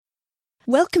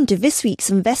Welcome to this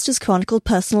week's Investors Chronicle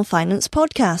Personal Finance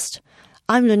podcast.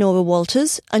 I'm Lenora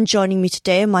Walters, and joining me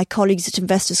today are my colleagues at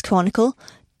Investors Chronicle,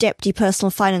 Deputy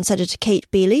Personal Finance Editor Kate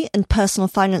Bailey and Personal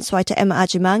Finance Writer Emma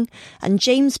Agyemang, and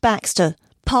James Baxter,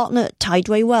 Partner at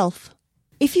Tideway Wealth.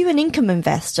 If you're an income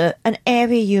investor, an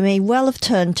area you may well have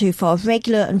turned to for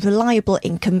regular and reliable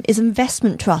income is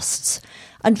investment trusts.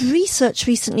 And research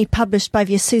recently published by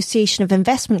the Association of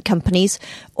Investment Companies,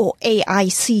 or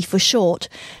AIC for short,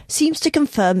 seems to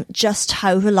confirm just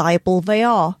how reliable they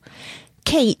are.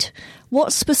 Kate,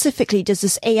 what specifically does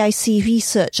this AIC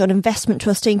research on investment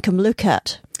trust income look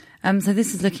at? So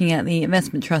this is looking at the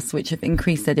investment trusts which have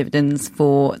increased their dividends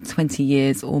for 20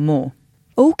 years or more.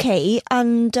 Okay,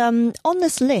 and on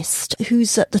this list,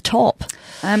 who's at the top?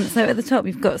 So at the top,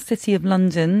 we've got City of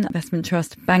London, Investment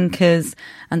Trust, Bankers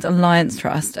and Alliance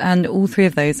Trust, and all three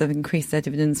of those have increased their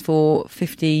dividends for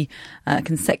 50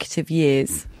 consecutive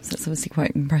years. So it's obviously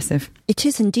quite impressive. It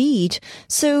is indeed.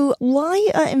 So why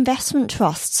are investment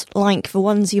trusts, like the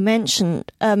ones you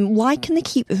mentioned, why can they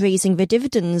keep raising their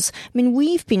dividends? I mean,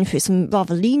 we've been through some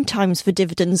rather lean times for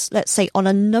dividends, let's say, on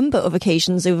a number of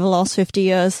occasions over the last 50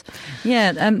 years.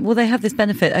 Yeah, well, they have this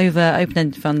benefit over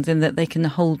open-ended funds in that they can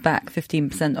hold back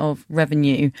 15% of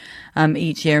revenue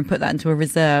each year and put that into a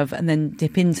reserve and then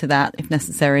dip into that, if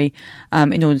necessary,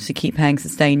 in order to keep paying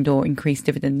sustained or increased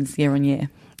dividends year on year.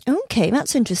 Okay,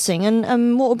 that's interesting.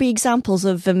 And what would be examples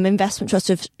of investment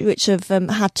trusts which have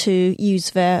had to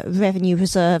use their revenue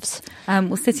reserves?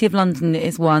 Well, City of London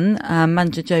is one.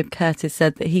 Manager Job Curtis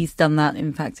said that he's done that,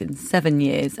 in fact, in 7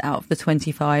 years out of the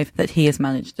 25 that he has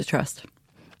managed the trust.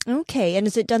 Okay, and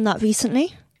has it done that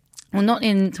recently? Well, not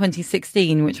in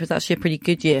 2016, which was actually a pretty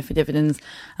good year for dividends,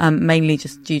 mainly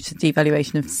just due to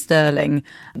devaluation of sterling,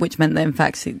 which meant that, in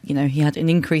fact, he had an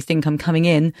increased income coming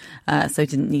in, so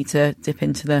didn't need to dip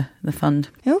into the fund.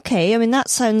 Okay, I mean, that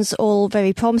sounds all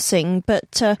very promising,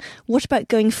 but what about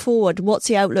going forward? What's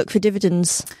the outlook for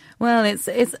dividends? Well, it's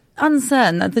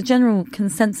uncertain. The general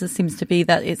consensus seems to be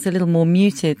that it's a little more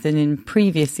muted than in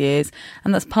previous years,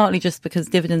 and that's partly just because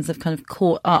dividends have kind of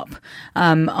caught up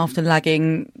after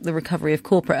lagging the recovery of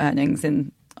corporate earnings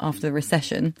after the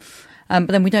recession. But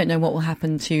then we don't know what will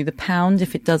happen to the pound.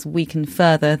 If it does weaken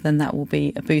further, then that will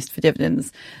be a boost for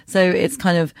dividends. So it's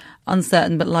kind of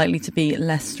uncertain, but likely to be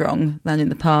less strong than in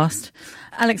the past.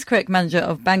 Alex Crick, manager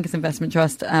of Bankers Investment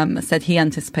Trust, said he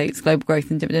anticipates global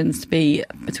growth in dividends to be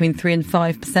between 3% and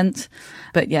 5%.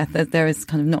 But yeah, there is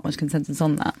kind of not much consensus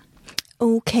on that.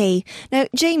 Okay. Now,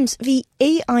 James, the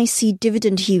AIC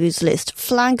Dividend Heroes list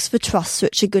flags for trusts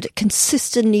which are good at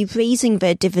consistently raising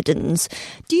their dividends.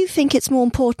 Do you think it's more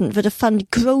important that a fund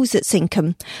grows its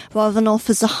income rather than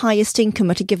offers the highest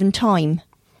income at a given time?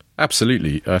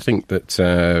 Absolutely. I think that,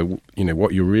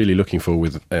 what you're really looking for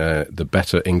with the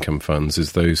better income funds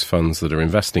is those funds that are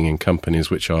investing in companies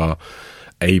which are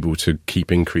able to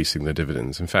keep increasing their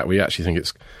dividends. In fact, we actually think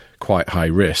it's quite high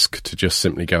risk to just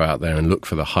simply go out there and look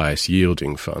for the highest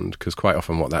yielding fund, because quite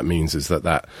often what that means is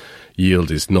that yield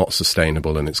is not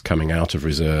sustainable and it's coming out of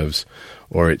reserves,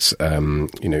 or it's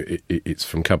it's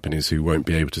from companies who won't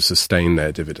be able to sustain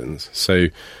their dividends. So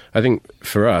I think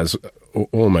for us,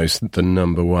 almost the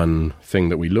number one thing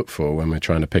that we look for when we're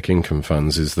trying to pick income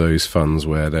funds is those funds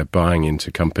where they're buying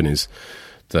into companies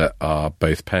that are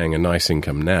both paying a nice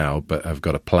income now, but have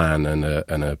got a plan and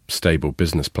a stable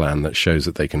business plan that shows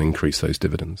that they can increase those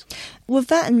dividends. With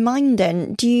that in mind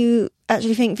then, do you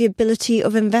actually think the ability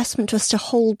of investment trusts to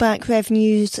hold back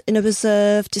revenues in a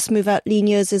reserve to smooth out lean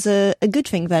years is a good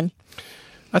thing then?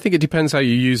 I think it depends how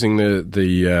you're using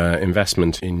the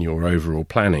investment in your overall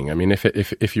planning. I mean,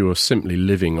 if you're simply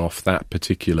living off that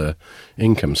particular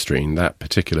income stream, that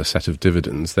particular set of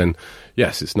dividends, then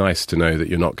yes, it's nice to know that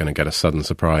you're not going to get a sudden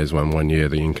surprise when one year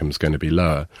the income's going to be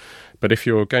lower. But if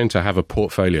you're going to have a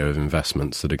portfolio of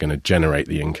investments that are going to generate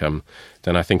the income,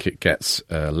 then I think it gets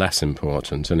less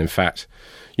important. And in fact,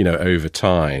 over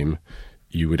time,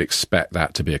 you would expect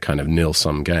that to be a kind of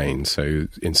nil-sum gain. So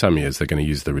in some years, they're going to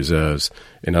use the reserves.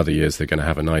 In other years, they're going to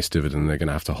have a nice dividend. They're going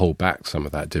to have to hold back some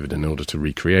of that dividend in order to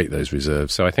recreate those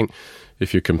reserves. So I think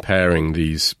if you're comparing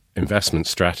these investment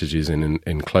strategies in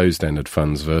closed-ended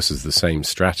funds versus the same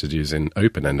strategies in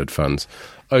open-ended funds,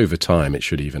 over time, it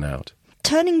should even out.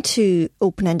 Turning to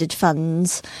open-ended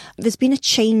funds, there's been a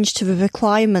change to the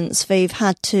requirements they've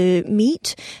had to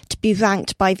meet to be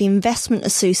ranked by the Investment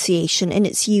Association in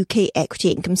its UK equity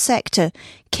income sector.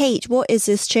 Kate, what is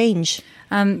this change?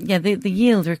 The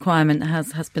yield requirement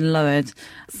has been lowered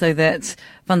so that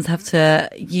funds have to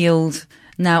yield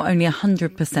now only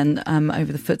 100%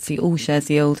 over the FTSE all-shares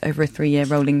yield over a 3-year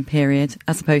rolling period,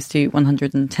 as opposed to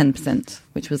 110%,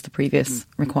 which was the previous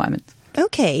requirement.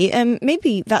 Okay,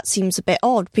 maybe that seems a bit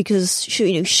odd because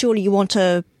surely you want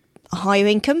a higher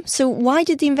income. So why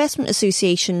did the Investment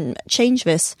Association change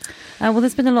this? Well,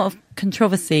 there's been a lot of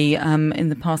controversy in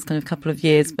the past kind of couple of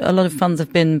years, but a lot of funds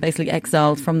have been basically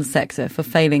exiled from the sector for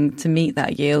failing to meet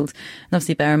that yield. And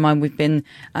obviously, bear in mind, we've been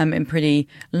in pretty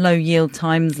low yield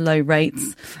times, low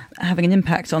rates, having an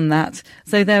impact on that.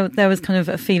 So there was kind of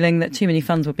a feeling that too many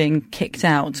funds were being kicked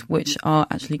out, which are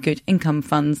actually good income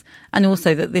funds, and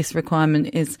also that this requirement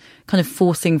is kind of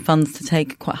forcing funds to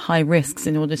take quite high risks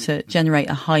in order to generate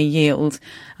a high yield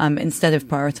instead of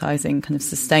prioritising kind of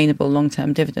sustainable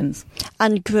long-term dividends.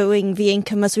 And growing the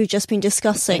income, as we've just been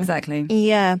discussing. Exactly.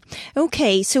 Yeah.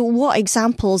 Okay, so what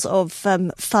examples of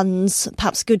funds,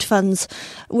 perhaps good funds,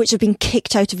 which have been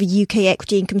kicked out of the UK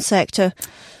equity income sector?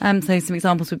 So some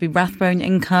examples would be Rathbone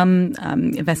Income,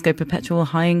 Invesco Perpetual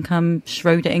High Income,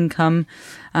 Schroeder Income,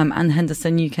 and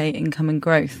Henderson UK Income and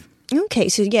Growth. Okay,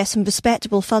 so yes, some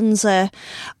respectable funds there.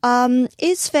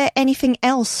 Is there anything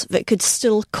else that could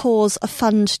still cause a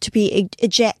fund to be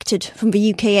ejected from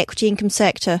the UK equity income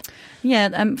sector?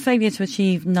 Yeah, failure to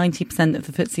achieve 90% of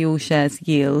the FTSE All-Shares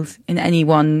yield in any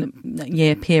 1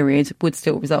 year period would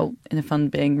still result in a fund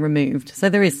being removed. So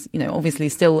there is, obviously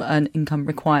still an income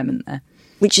requirement there.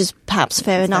 Which is perhaps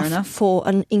fair enough for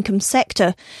an income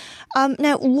sector.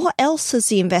 Now, what else has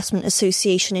the Investment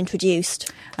Association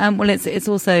introduced? Well, it's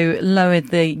also lowered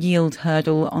the yield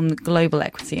hurdle on the global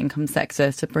equity income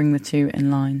sector to bring the two in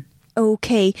line.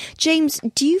 Okay. James,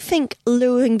 do you think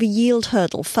lowering the yield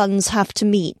hurdle funds have to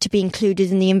meet to be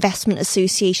included in the Investment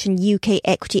Association UK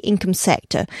equity income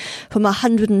sector from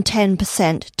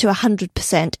 110% to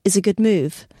 100% is a good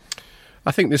move?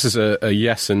 I think this is a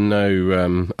yes and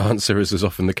no answer, as is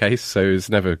often the case, so it's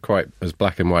never quite as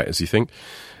black and white as you think.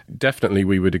 Definitely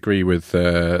we would agree with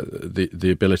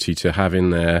the ability to have in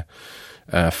there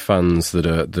funds that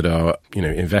are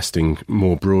investing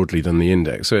more broadly than the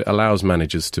index. So it allows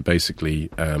managers to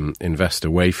basically invest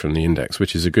away from the index,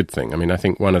 which is a good thing. I mean, I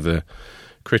think one of the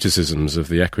criticisms of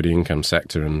the equity income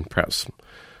sector, and perhaps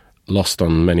lost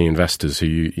on many investors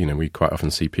who, we quite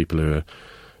often see people who are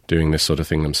doing this sort of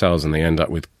thing themselves, and they end up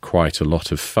with quite a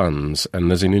lot of funds, and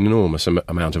there's an enormous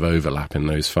amount of overlap in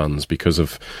those funds because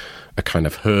of a kind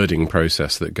of herding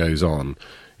process that goes on.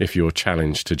 If you're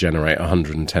challenged to generate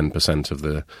 110% of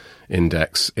the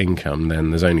index income,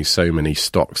 then there's only so many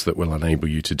stocks that will enable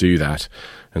you to do that.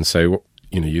 And so,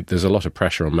 there's a lot of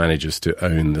pressure on managers to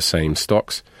own the same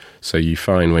stocks. So you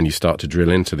find when you start to drill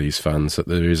into these funds that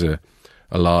there is a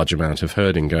large amount of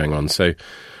herding going on. So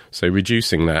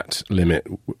reducing that limit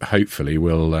hopefully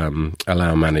will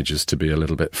allow managers to be a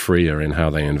little bit freer in how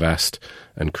they invest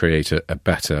and create a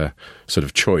better sort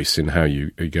of choice in how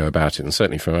you go about it. And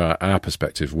certainly from our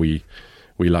perspective, we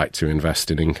like to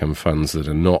invest in income funds that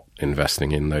are not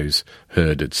investing in those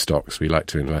herded stocks. We like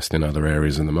to invest in other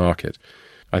areas in the market.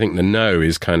 I think the no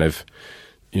is kind of,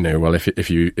 well, if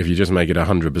you just make it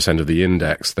 100% of the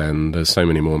index, then there's so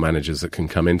many more managers that can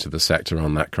come into the sector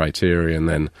on that criteria. And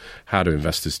then how do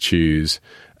investors choose?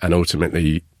 And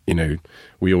ultimately,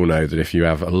 we all know that if you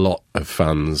have a lot of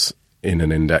funds in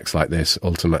an index like this,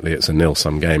 ultimately it's a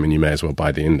nil-sum game, and you may as well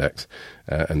buy the index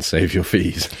and save your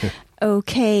fees.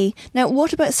 Okay. Now,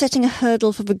 what about setting a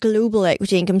hurdle for the global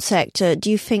equity income sector? Do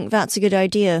you think that's a good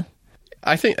idea?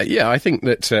 I think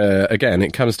that, again,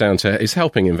 it comes down to is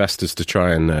helping investors to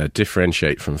try and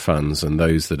differentiate from funds and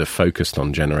those that are focused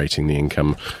on generating the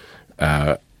income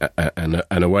and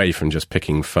away from just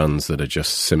picking funds that are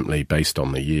just simply based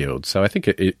on the yield. So I think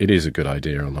it is a good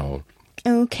idea on the whole.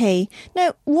 Okay.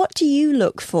 Now, what do you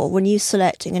look for when you're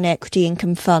selecting an equity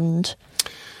income fund?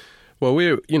 Well,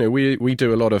 we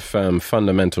do a lot of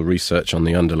fundamental research on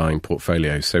the underlying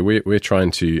portfolio. So we're trying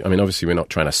to, obviously we're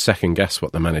not trying to second guess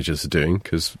what the managers are doing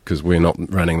because we're not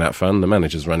running that fund, the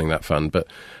manager's running that fund. But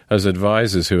as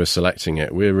advisors who are selecting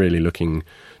it, we're really looking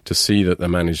to see that the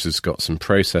manager's got some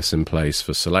process in place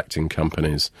for selecting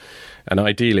companies. And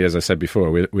ideally, as I said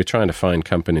before, we're trying to find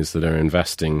companies that are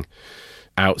investing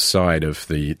outside of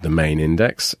the main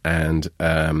index and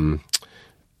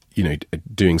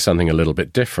doing something a little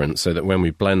bit different, so that when we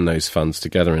blend those funds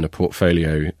together in a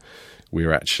portfolio,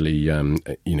 we're actually,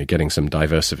 getting some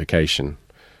diversification.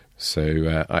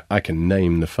 So I can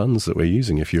name the funds that we're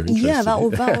using if you're interested. Yeah,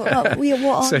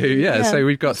 So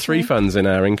we've got 3 funds in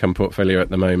our income portfolio at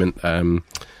the moment.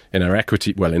 In our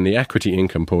equity, in the equity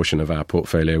income portion of our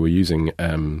portfolio, we're using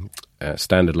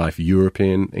Standard Life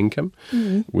European Income.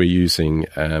 Mm-hmm. We're using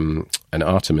an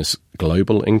Artemis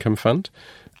Global Income Fund.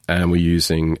 and we're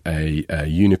using a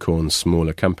Unicorn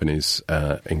Smaller Companies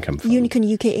Income Fund.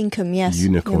 Unicorn UK Income, yes.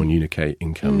 Unicorn UK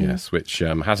Income, yes, which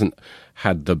hasn't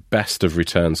had the best of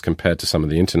returns compared to some of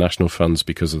the international funds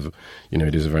because of,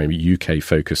 it is a very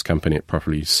UK-focused company. It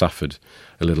probably suffered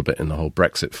a little bit in the whole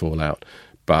Brexit fallout.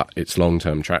 But its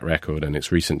long-term track record and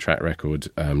its recent track record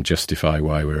justify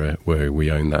why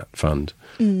we own that fund.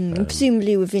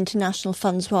 Presumably with international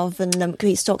funds rather than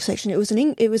Great Stock Section, it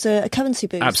was a currency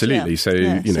boost. Absolutely. So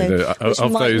of those,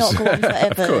 not go on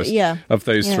forever. of course, of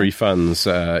those three funds,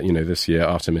 this year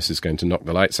Artemis is going to knock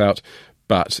the lights out.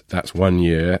 But that's 1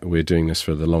 year. We're doing this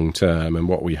for the long term, and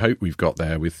what we hope we've got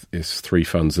there is three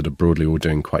funds that are broadly all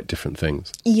doing quite different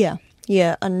things. Yeah,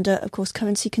 and of course,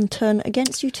 currency can turn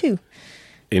against you too.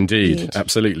 Indeed,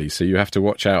 absolutely. So you have to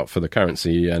watch out for the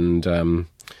currency. And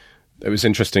it was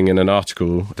interesting in an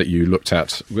article that you looked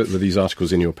at, with these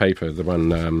articles in your paper, the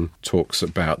one talks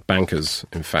about bankers,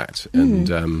 in fact. And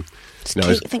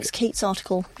I think it's Kate's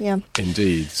article, yeah.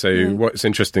 Indeed. So what's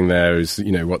interesting there is,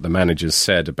 what the managers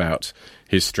said about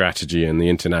his strategy and the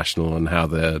international and how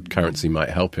the currency might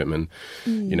help him. And,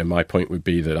 my point would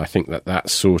be that I think that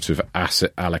sort of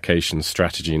asset allocation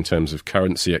strategy in terms of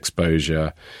currency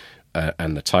exposure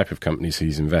and the type of companies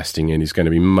he's investing in is going to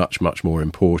be much, much more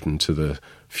important to the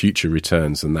future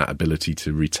returns than that ability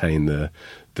to retain the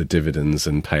dividends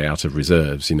and pay out of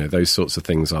reserves. Those sorts of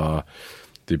things are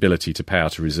the ability to pay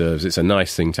out of reserves. It's a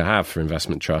nice thing to have for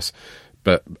investment trusts,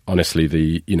 but honestly,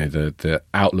 the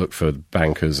outlook for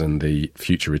bankers and the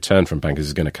future return from bankers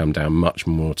is going to come down much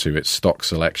more to its stock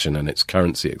selection and its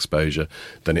currency exposure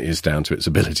than it is down to its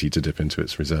ability to dip into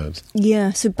its reserves.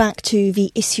 Yeah, so back to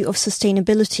the issue of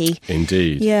sustainability.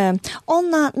 Indeed. Yeah. On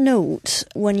that note,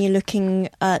 when you're looking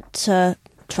at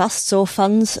trusts or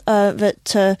funds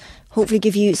that hopefully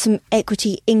give you some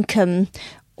equity income,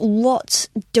 what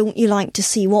don't you like to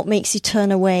see? What makes you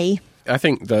turn away? I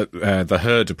think that the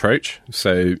herd approach,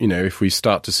 so, if we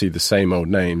start to see the same old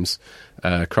names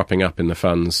cropping up in the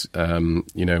funds, I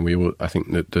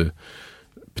think that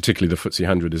particularly the FTSE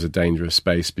 100 is a dangerous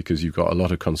space because you've got a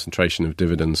lot of concentration of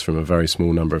dividends from a very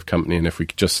small number of companies. And if we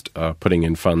just are putting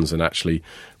in funds and actually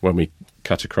when we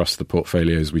cut across the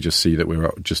portfolios, we just see that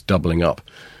we're just doubling up.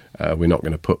 We're not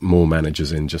going to put more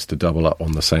managers in just to double up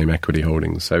on the same equity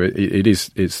holdings. So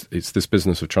it's this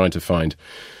business of trying to find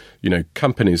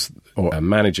companies or a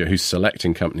manager who's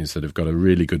selecting companies that have got a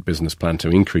really good business plan to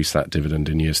increase that dividend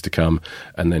in years to come,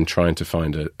 and then trying to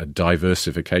find a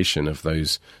diversification of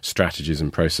those strategies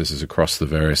and processes across the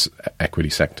various equity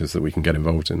sectors that we can get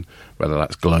involved in, whether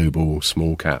that's global,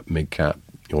 small cap, mid cap,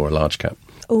 or a large cap.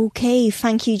 OK,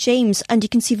 thank you, James. And you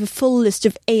can see the full list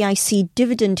of AIC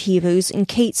dividend heroes in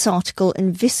Kate's article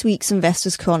in this week's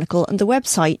Investors Chronicle and the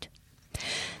website.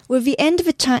 With the end of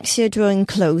the tax year drawing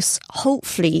close,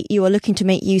 hopefully you are looking to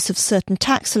make use of certain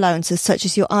tax allowances such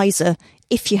as your ISA,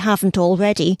 if you haven't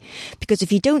already, because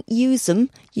if you don't use them,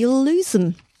 you'll lose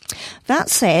them. That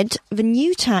said, the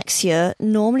new tax year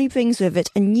normally brings with it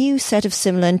a new set of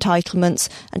similar entitlements,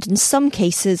 and in some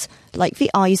cases, like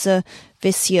the ISA,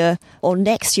 this year, or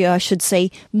next year I should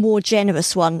say, more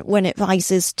generous one when it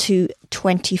rises to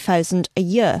 $20,000 a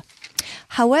year.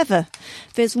 However,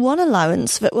 there's one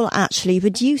allowance that will actually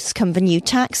reduce come the new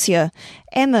tax year.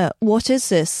 Emma, what is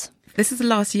this? This is the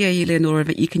last year, Leonora,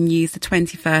 that you can use the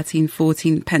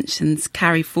 2013-14 pensions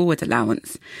carry forward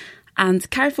allowance. And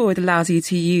carry forward allows you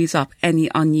to use up any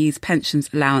unused pensions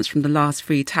allowance from the last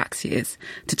 3 tax years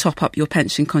to top up your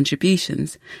pension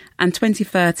contributions. And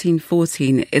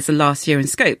 2013-14 is the last year in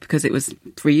scope because it was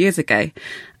 3 years ago.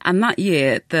 And that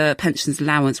year, the pensions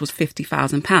allowance was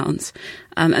 £50,000.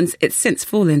 And it's since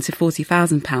fallen to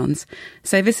 £40,000.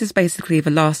 So this is basically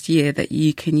the last year that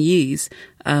you can use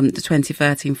the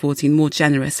 2013-14 more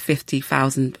generous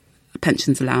 £50,000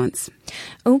 pensions allowance.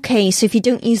 OK, so if you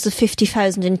don't use the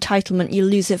 50,000 entitlement, you'll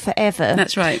lose it forever.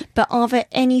 That's right. But are there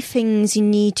any things you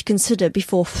need to consider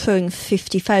before throwing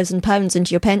 £50,000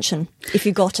 into your pension, if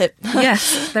you got it?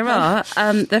 Yes, there are.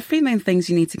 There are 3 main things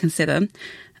you need to consider.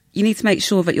 You need to make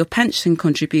sure that your pension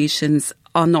contributions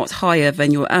are not higher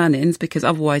than your earnings, because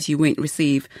otherwise you won't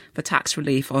receive the tax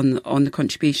relief on the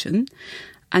contribution.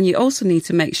 And you also need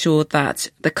to make sure that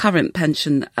the current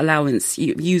pension allowance,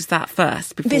 you use that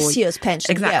first. Before this year's pension.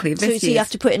 Exactly. Yeah. So you have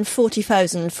to put in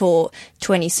 40,000 for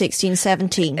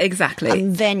 2016-17. Exactly.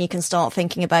 And then you can start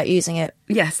thinking about using it.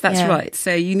 Yes, that's right.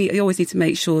 So you always need to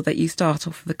make sure that you start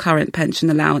off with the current pension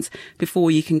allowance before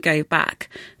you can go back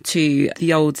to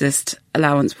the oldest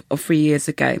allowance of 3 years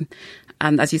ago.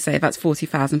 And as you say, that's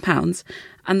 £40,000.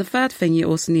 And the third thing you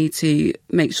also need to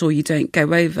make sure you don't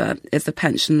go over is the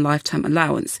pension lifetime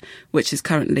allowance, which is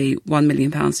currently £1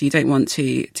 million. So you don't want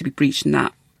to be breaching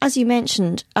that as you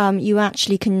mentioned, you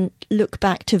actually can look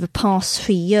back to the past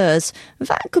 3 years.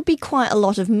 That could be quite a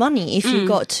lot of money if you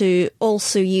got to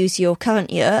also use your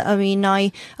current year. I mean,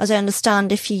 as I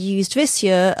understand, if you used this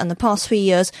year and the past 3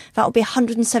 years, that would be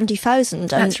 170,000.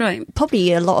 That's right.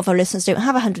 Probably a lot of our listeners don't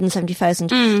have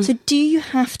 170,000. So do you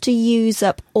have to use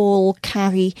up all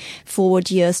carry forward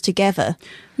years together?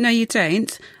 No, you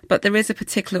don't. But there is a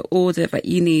particular order that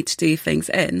you need to do things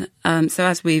in. So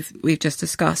as we've just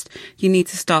discussed, you need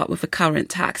to start with the current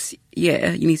tax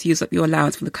year. You need to use up your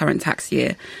allowance for the current tax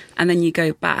year. And then you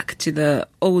go back to the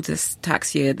oldest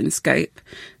tax year in scope,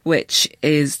 which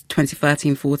is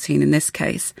 2013-14 in this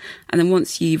case. And then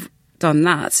once you've done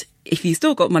that, if you've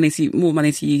still got more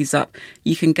money to use up,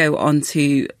 you can go on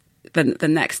to the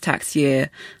next tax year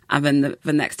and then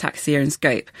the next tax year in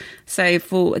scope. So,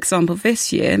 for example,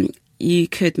 this year, you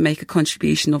could make a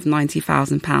contribution of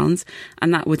 £90,000,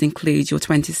 and that would include your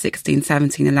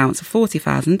 2016-17 allowance of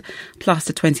 £40,000 plus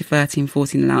the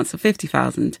 2013-14 allowance of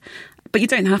 £50,000. But you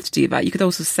don't have to do that. You could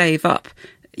also save up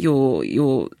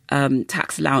your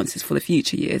tax allowances for the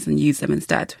future years and use them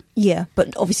instead. Yeah,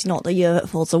 but obviously not the year it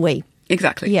falls away.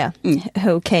 Exactly. Yeah.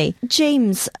 Okay.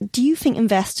 James, do you think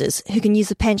investors who can use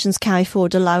the pensions carry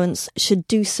forward allowance should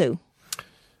do so?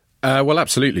 Well,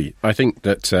 absolutely. I think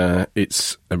that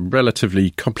it's a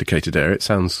relatively complicated area. It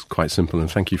sounds quite simple,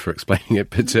 and thank you for explaining it,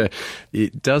 but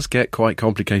it does get quite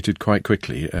complicated quite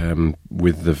quickly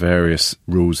with the various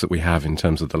rules that we have in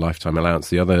terms of the lifetime allowance.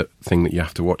 The other thing that you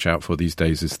have to watch out for these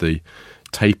days is the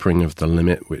tapering of the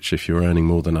limit, which if you're earning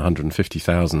more than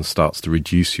 150,000 starts to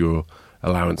reduce your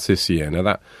allowance this year.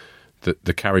 Now, that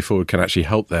the carry forward can actually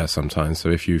help there sometimes. So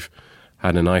if you've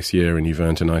had a nice year and you've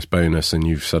earned a nice bonus and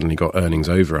you've suddenly got earnings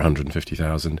over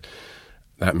 150,000,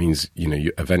 that means,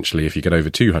 you eventually, if you get over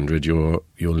 200, you're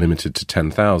limited to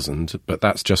 10,000, but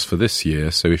that's just for this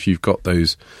year. So if you've got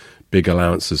those big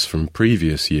allowances from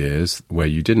previous years where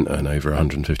you didn't earn over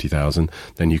 150,000,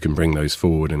 then you can bring those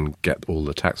forward and get all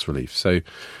the tax relief. So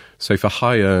for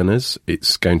high earners,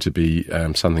 it's going to be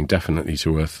something definitely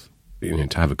to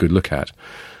have a good look at.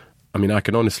 I mean, I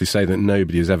can honestly say that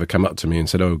nobody has ever come up to me and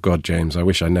said, "Oh God, James, I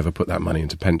wish I never put that money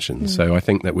into pensions." So I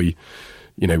think that we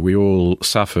all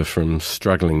suffer from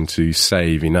struggling to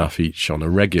save enough each on a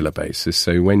regular basis.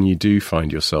 So when you do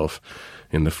find yourself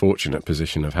in the fortunate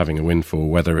position of having a windfall,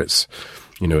 whether it's,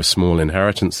 a small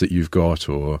inheritance that you've got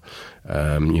or,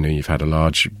 you've had a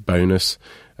large bonus,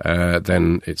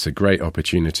 then it's a great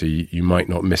opportunity. You might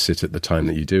not miss it at the time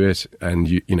that you do it.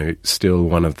 And, it's still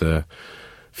one of the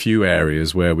few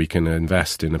areas where we can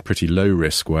invest in a pretty low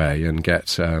risk way and get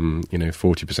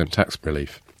 40% tax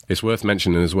relief. It's worth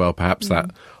mentioning as well, perhaps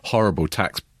that horrible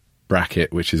tax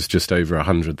bracket, which is just over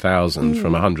 100,000,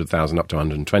 from 100,000 up to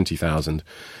 120,000,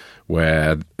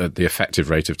 where the effective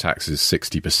rate of tax is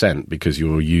 60% because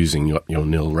you're using your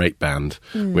nil rate band,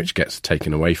 which gets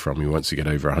taken away from you once you get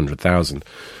over 100,000.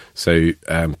 So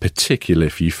particularly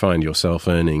if you find yourself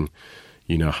earning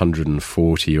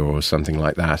 140 or something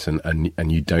like that, and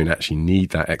you don't actually need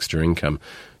that extra income,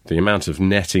 the amount of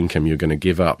net income you're going to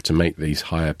give up to make these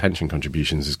higher pension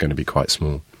contributions is going to be quite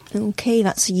small. Okay,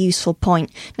 that's a useful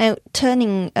point. Now,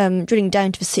 drilling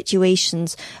down to the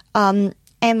situations,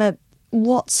 Emma,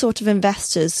 what sort of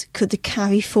investors could the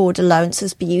carry forward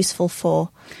allowances be useful for?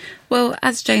 Well,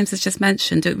 as James has just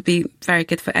mentioned, it would be very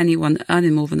good for anyone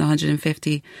earning more than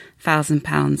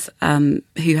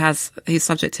 £150,000 who's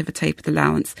subject to the tapered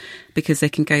allowance, because they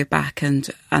can go back and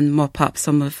mop up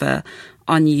some of the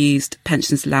unused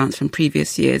pensions allowance from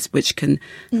previous years, which can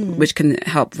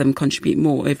help them contribute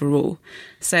more overall.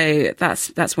 So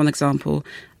that's one example.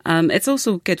 It's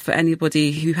also good for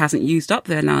anybody who hasn't used up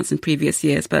their allowance in previous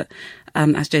years, but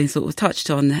as James sort of touched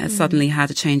on, has suddenly had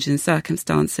a change in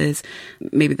circumstances.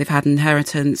 Maybe they've had an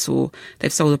inheritance or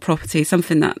they've sold a property,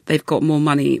 something that they've got more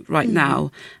money right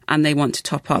now and they want to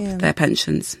top up their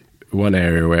pensions. One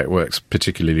area where it works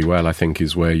particularly well, I think,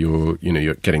 is where you're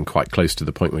getting quite close to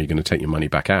the point where you're going to take your money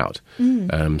back out.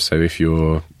 So if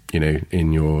you're,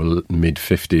 in your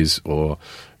mid-50s or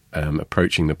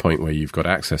approaching the point where you've got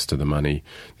access to the money,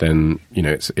 then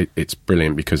it's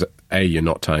brilliant because A, you're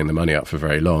not tying the money up for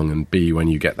very long, and B, when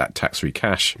you get that tax-free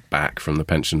cash back from the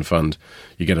pension fund,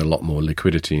 you get a lot more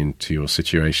liquidity into your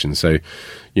situation. So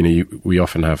we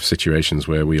often have situations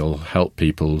where we'll help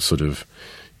people sort of,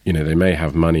 they may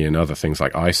have money in other things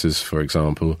like ISAs, for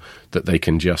example, that they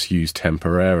can just use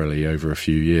temporarily over a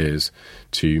few years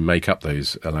to make up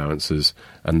those allowances.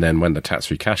 And then when the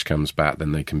tax-free cash comes back,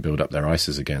 then they can build up their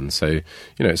ISAs again. So,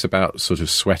 it's about sort of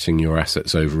sweating your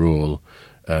assets overall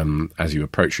as you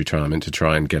approach retirement to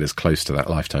try and get as close to that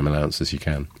lifetime allowance as you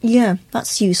can. Yeah,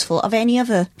 that's useful. Are there any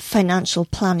other financial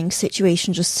planning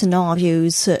situations or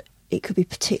scenarios that it could be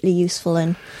particularly useful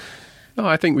in? No,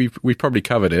 I think we've probably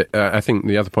covered it. I think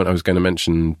the other point I was going to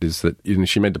mention is that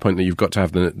she made the point that you've got to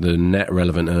have the net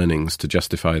relevant earnings to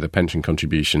justify the pension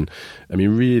contribution. I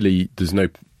mean, really, there's no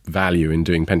value in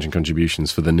doing pension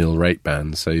contributions for the nil rate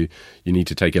band. So you need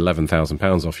to take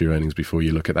 £11,000 off your earnings before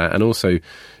you look at that. And also,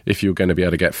 if you're going to be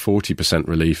able to get 40%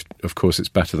 relief, of course, it's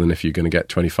better than if you're going to get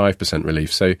 25%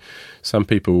 relief. So some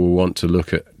people will want to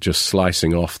look at just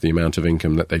slicing off the amount of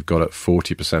income that they've got at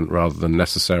 40% rather than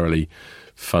necessarily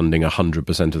funding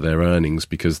 100% of their earnings,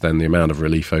 because then the amount of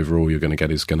relief overall you're going to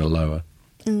get is going to lower.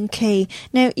 Okay.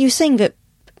 Now, you're saying that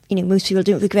most people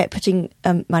don't regret putting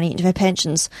money into their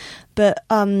pensions, but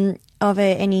are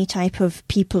there any type of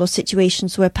people or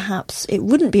situations where perhaps it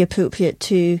wouldn't be appropriate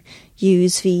to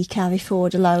use the carry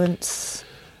forward allowance?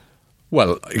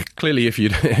 Well, clearly, if you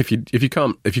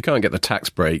can't get the tax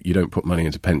break, you don't put money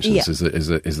into pensions. Is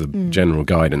the general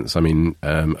guidance. I mean,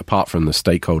 apart from the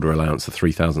stakeholder allowance, the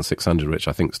 3,600, which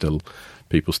I think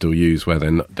people still use, where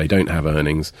they don't have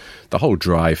earnings. The whole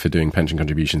drive for doing pension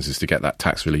contributions is to get that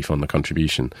tax relief on the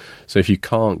contribution. So if you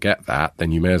can't get that,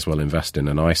 then you may as well invest in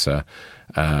an ISA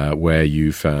where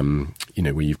you've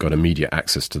got immediate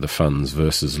access to the funds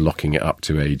versus locking it up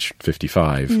to age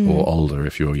 55 or older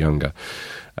if you're younger.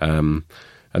 And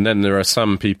then there are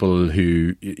some people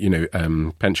who,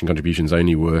 pension contributions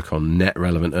only work on net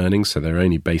relevant earnings, so they're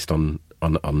only based on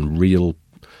real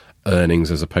earnings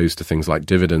as opposed to things like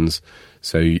dividends.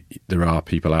 So there are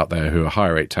people out there who are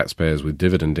higher rate taxpayers with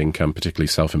dividend income, particularly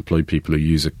self-employed people who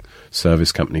use a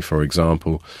service company, for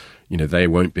example. They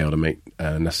won't be able to make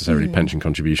necessarily pension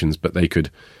contributions, but they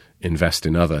could invest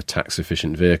in other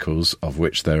tax-efficient vehicles, of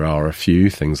which there are a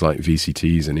few, things like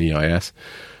VCTs and EIS.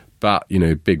 But,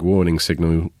 big warning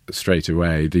signal straight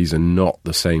away, these are not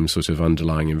the same sort of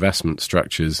underlying investment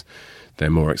structures. They're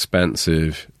more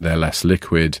expensive, they're less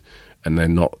liquid, and they're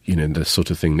not, the sort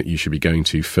of thing that you should be going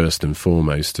to first and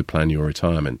foremost to plan your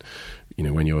retirement.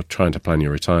 When you're trying to plan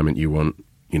your retirement, you want,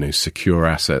 secure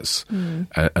assets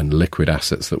and liquid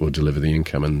assets that will deliver the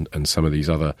income. And some of these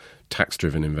other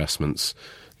tax-driven investments,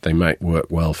 they might work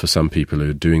well for some people who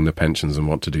are doing the pensions and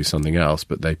want to do something else,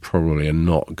 but they probably are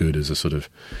not good as a sort of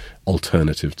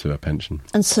alternative to a pension.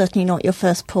 And certainly not your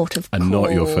first port of call. And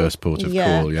not your first port of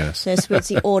call, yes. So I suppose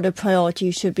the order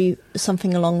priority should be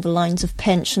something along the lines of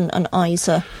pension and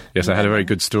ISA. Yes, I had a very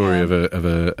good story of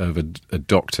a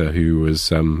doctor who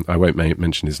was, I won't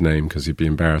mention his name because he'd be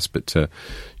embarrassed, but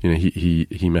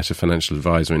he met a financial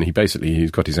advisor, and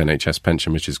he's got his NHS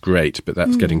pension, which is great, but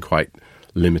that's getting quite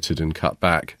limited and cut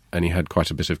back, and he had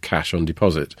quite a bit of cash on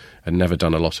deposit and never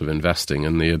done a lot of investing,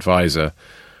 and the advisor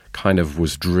kind of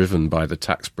was driven by the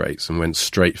tax breaks and went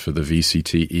straight for the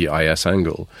VCT EIS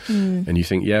angle. And you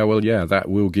think, that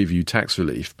will give you tax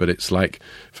relief, but it's like,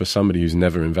 for somebody who's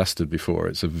never invested before,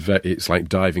 it's like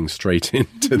diving straight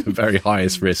into the very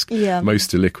highest risk,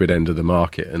 most illiquid end of the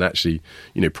market. And actually,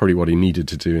 probably what he needed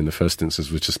to do in the first instance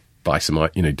was just buy some,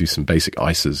 do some basic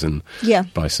ISAs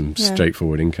and buy some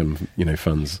straightforward income,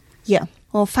 funds. Yeah.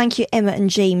 Well, thank you, Emma and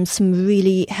James. Some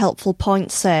really helpful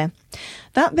points there.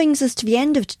 That brings us to the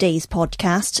end of today's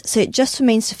podcast, so it just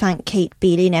remains to thank Kate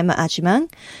Bealey and Emma Agyemang,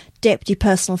 Deputy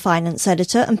Personal Finance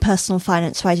Editor and Personal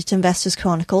Finance Writer to Investors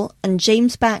Chronicle, and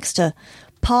James Baxter,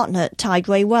 Partner at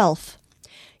Tideway Wealth.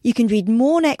 You can read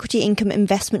more on equity income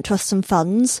investment trusts and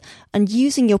funds and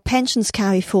using your pensions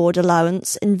carry forward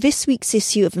allowance in this week's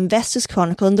issue of Investors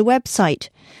Chronicle on the website.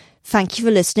 Thank you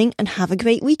for listening and have a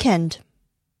great weekend.